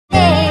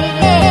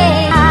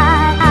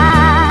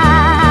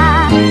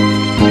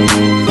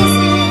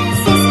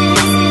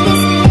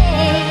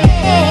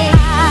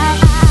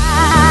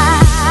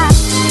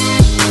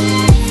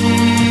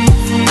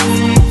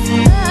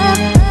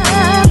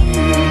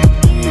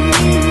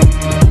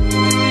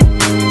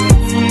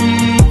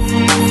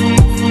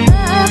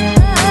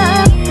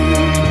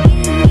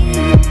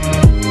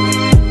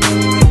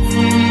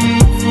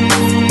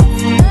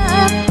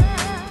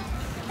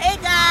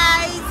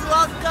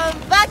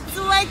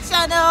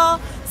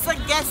So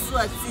guess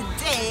what?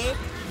 Today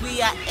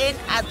we are in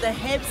at the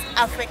HIBS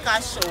Africa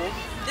show.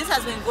 This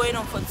has been going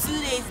on for 2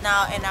 days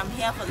now and I'm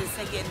here for the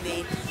second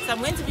day. So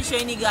I'm going to be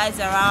showing you guys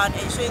around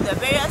and showing the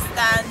various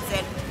stands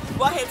and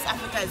what HIBS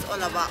Africa is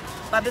all about.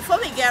 But before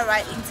we get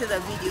right into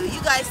the video, you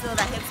guys know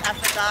that HIBS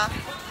Africa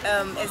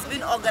has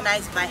been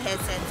organized by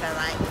Senta,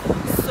 right?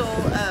 So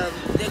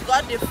they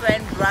got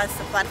different brands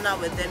to partner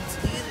with them to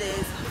do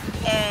this.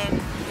 And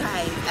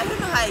guys, I don't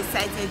know how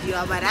excited you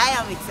are, but I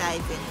am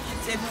excited.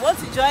 So if you want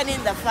to join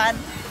in the fun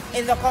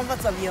in the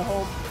comfort of your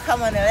home,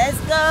 come on, let's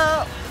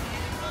go.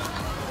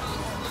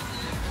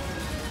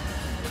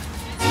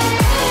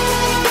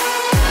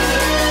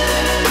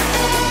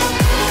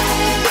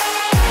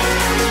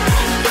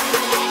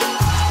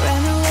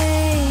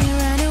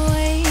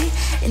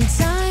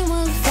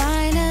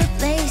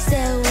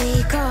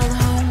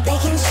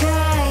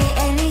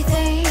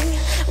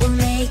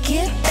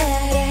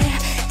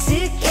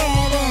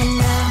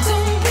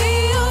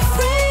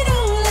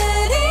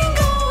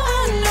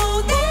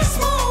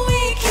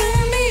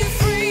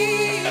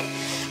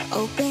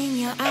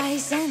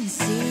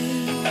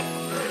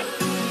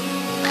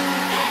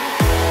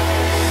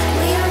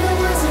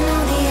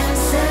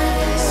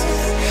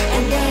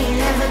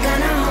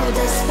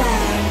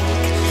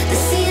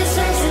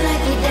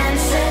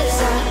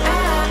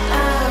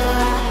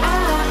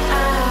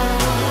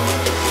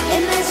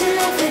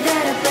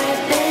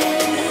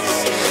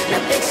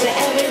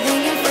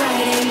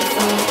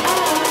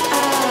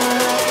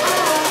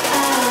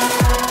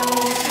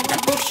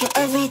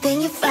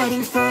 Everything you're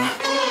fighting for.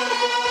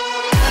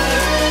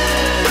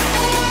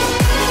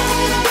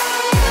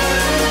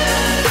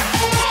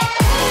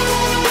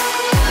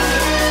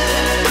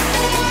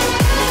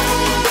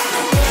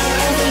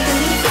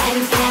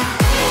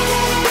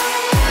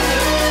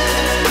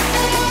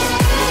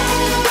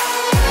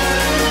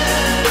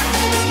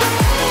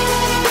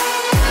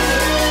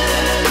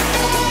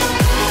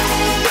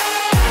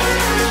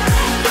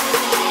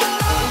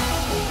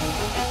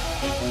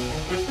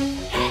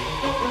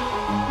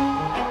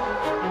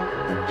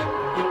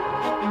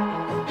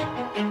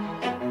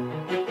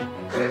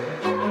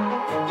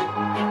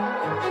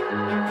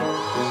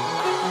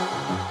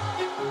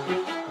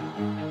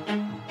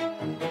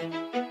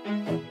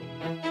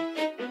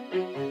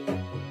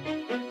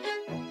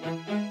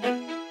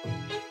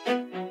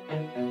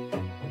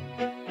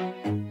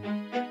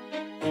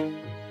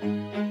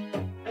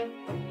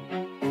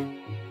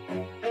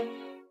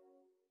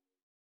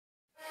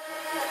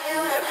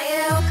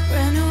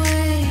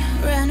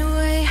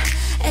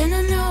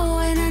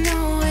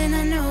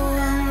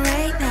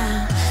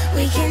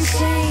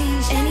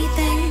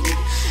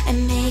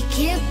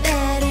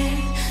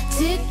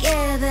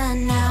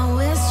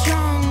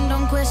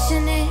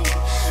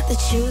 The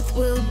truth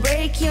will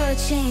break your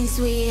chains.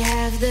 We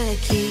have the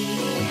key.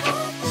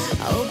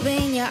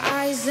 Open your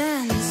eyes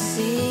and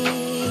see.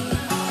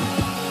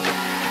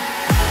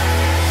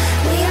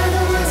 We are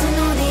the ones who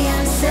know the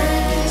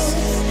answers,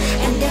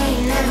 and they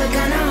ain't never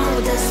gonna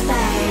hold us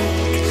back.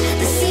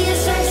 The sea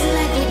is rising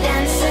like we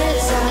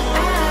dancers.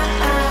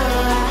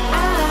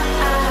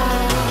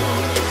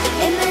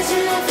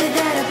 Imagine life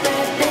without a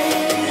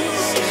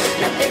purpose.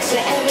 Now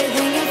picture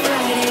everything you're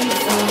fighting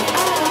for.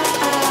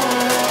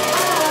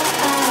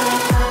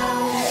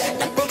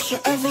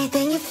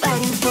 Everything you're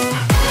fighting for.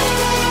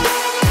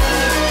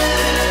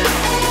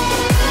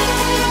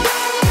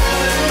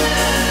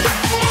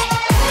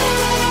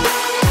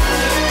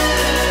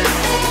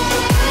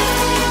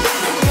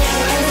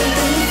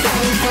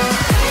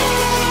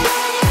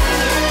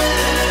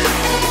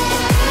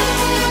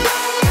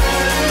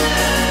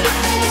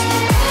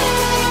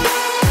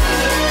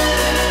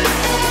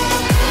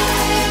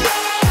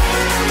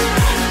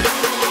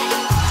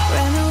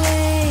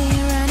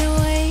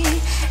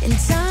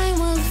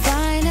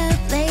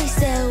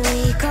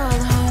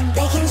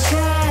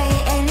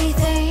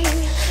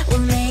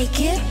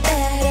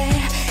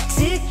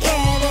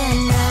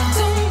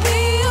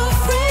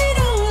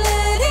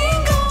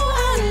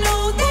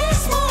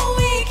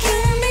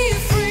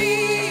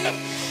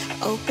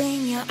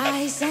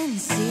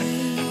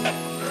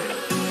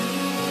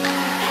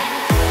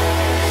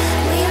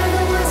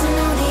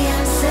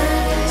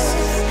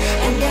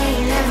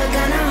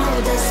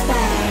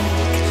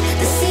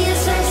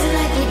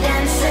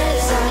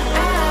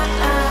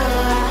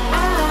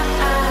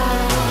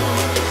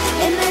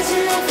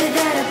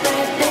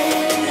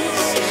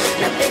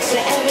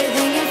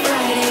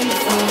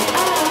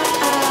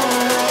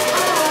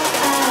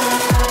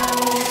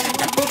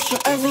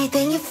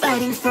 Everything you're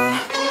fighting for.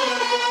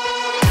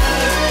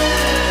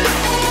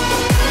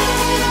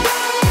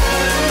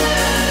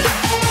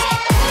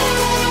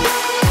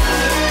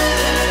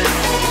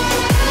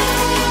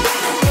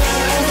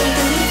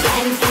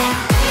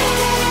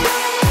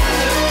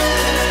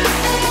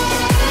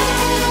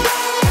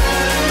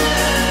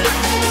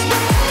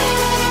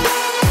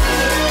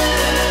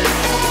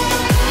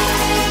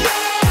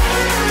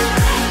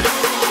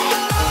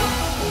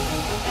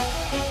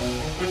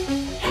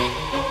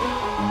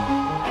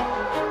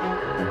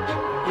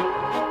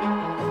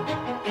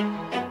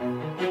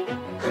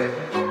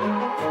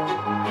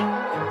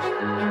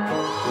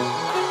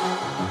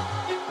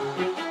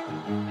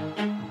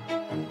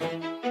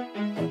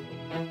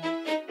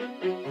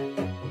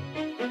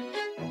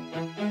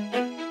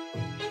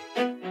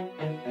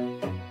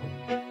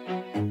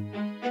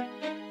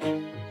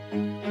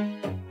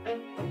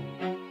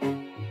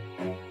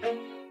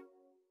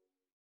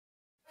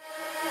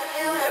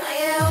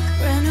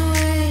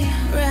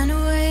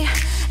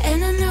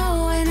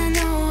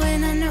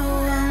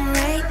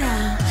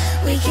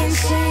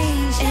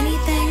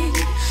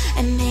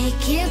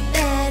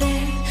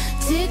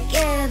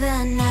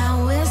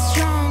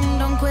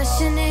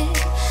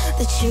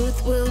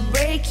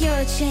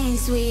 your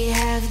chains, we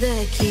have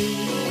the key.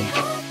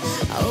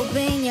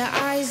 Open your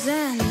eyes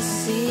and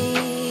see.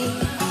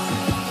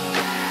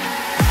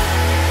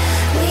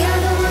 We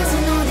are the ones who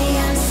know the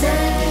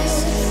answers,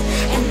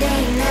 and they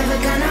ain't never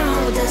gonna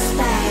hold us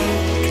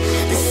back.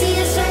 The sea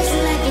is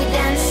rising like we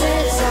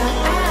dancers.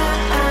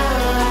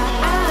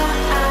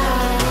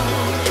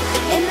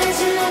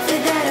 Imagine life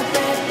without a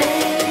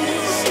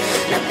purpose.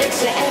 Now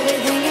picture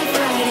everything you're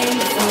fighting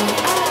for.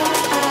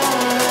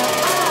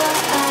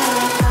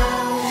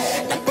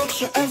 Now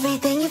picture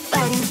everything you're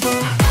fighting for.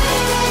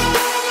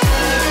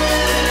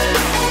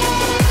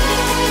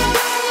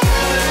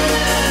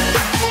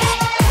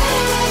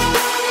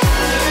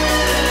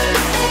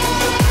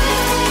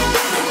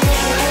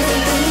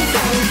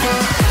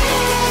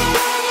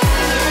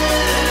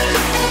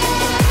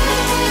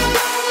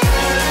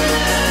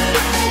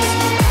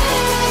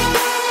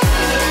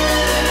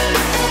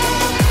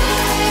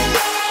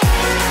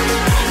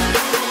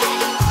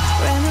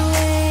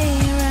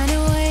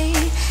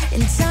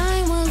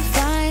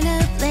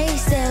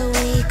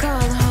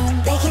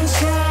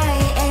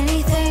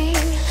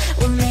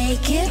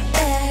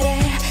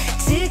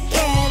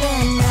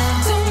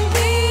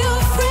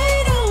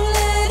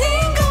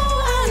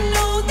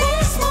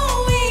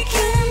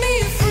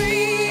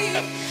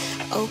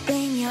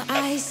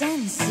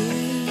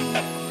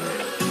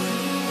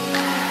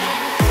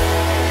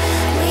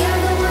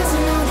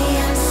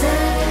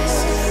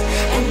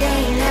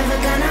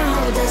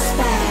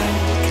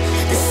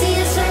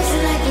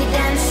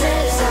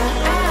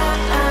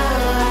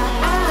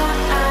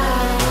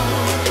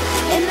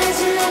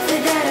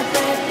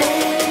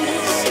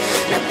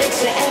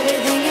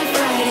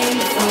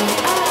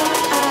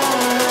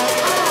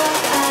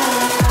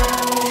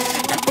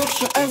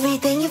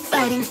 Everything you're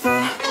fighting for.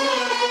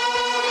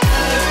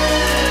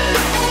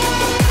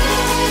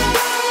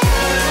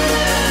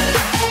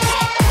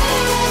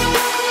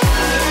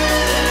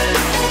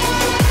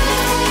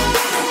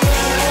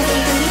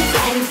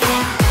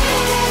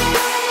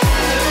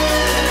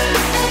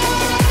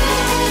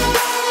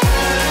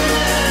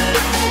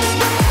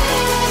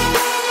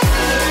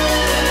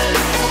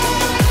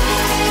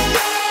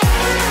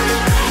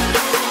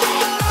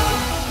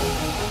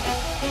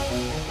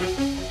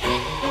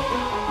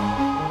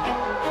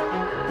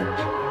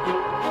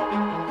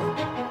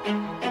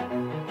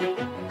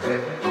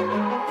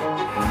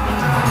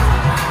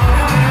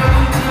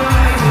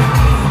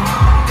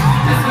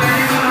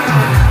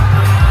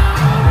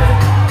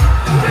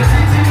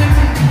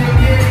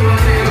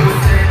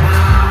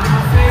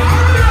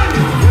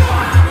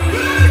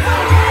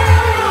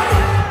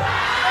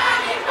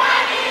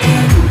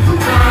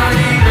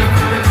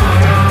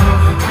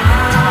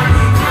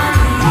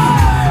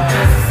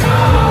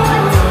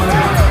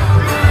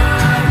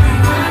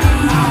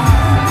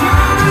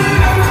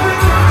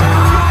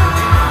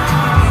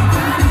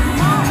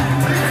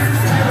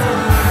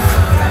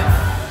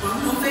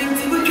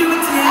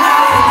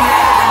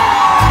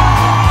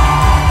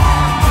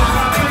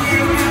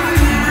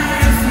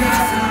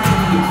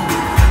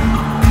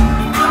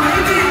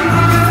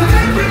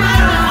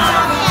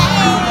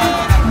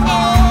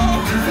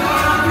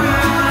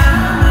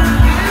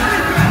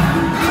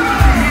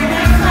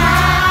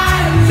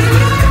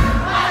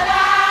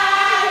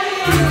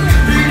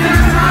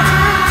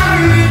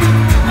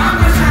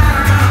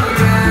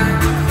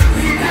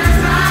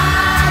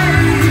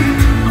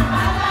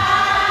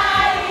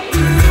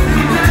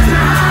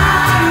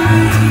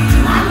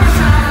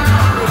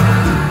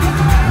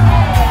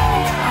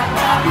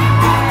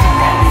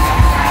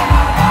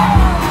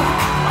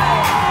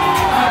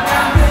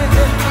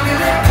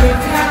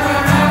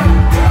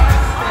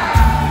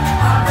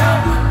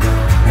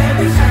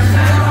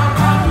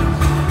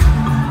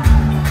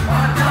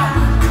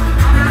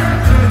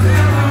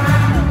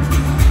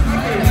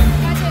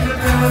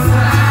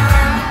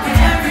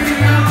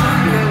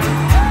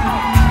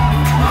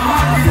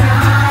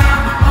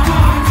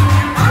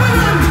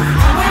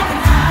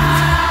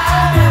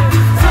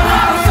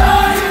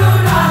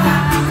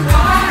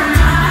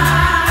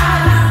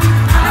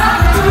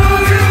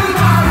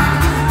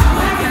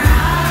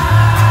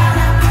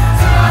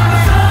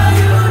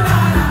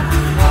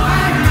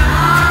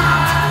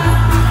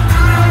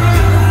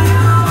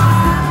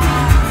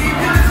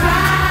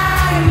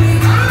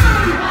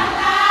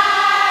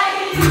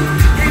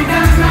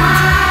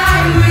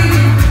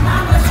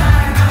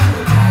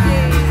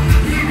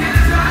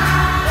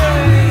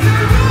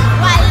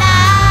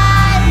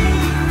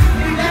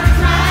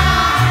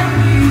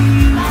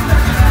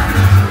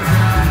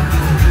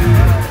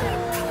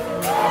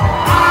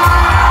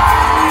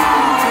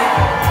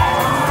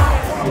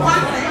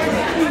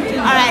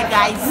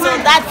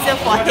 That's it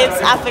for HIBS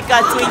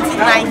Africa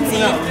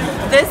 2019.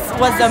 This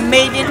was the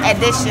maiden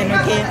edition,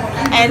 okay?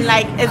 And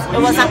like it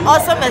was an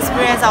awesome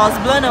experience. I was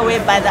blown away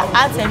by the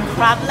art and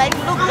craft. Like,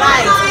 look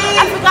guys,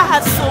 Africa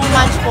has so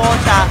much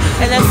culture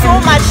and there's so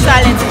much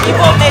talent.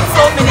 People make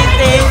so many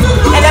things,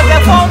 and the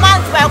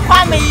performance by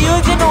Kwame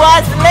Eugene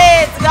was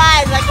lit,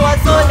 guys. Like, it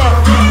was so lit.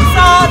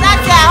 So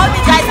that's it. I hope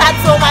you guys had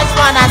so much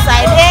fun as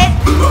I did.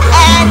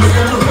 And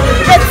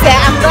that's it.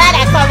 I'm glad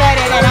I covered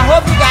it. And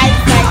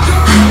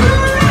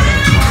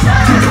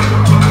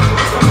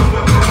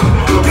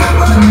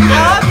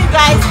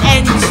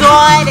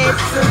enjoyed it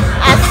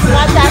as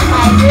much as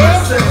I did.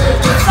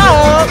 So,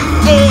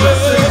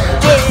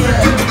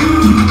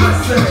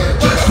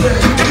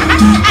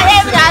 I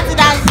even had to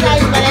dance,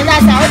 but then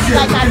I hope you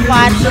guys had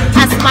fun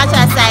as much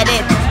as I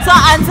did. So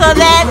until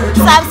then,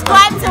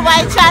 subscribe to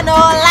my channel,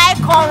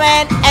 like,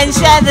 comment, and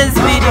share this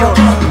video.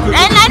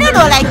 And I don't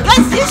know, like,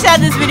 guys, you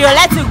share this video,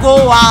 let it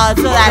go wild,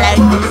 so that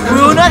like we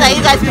will know that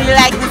you guys really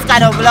like this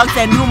kind of vlogs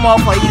and do more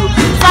for you.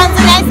 So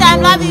until next time,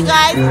 love you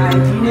guys.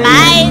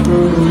 Bye.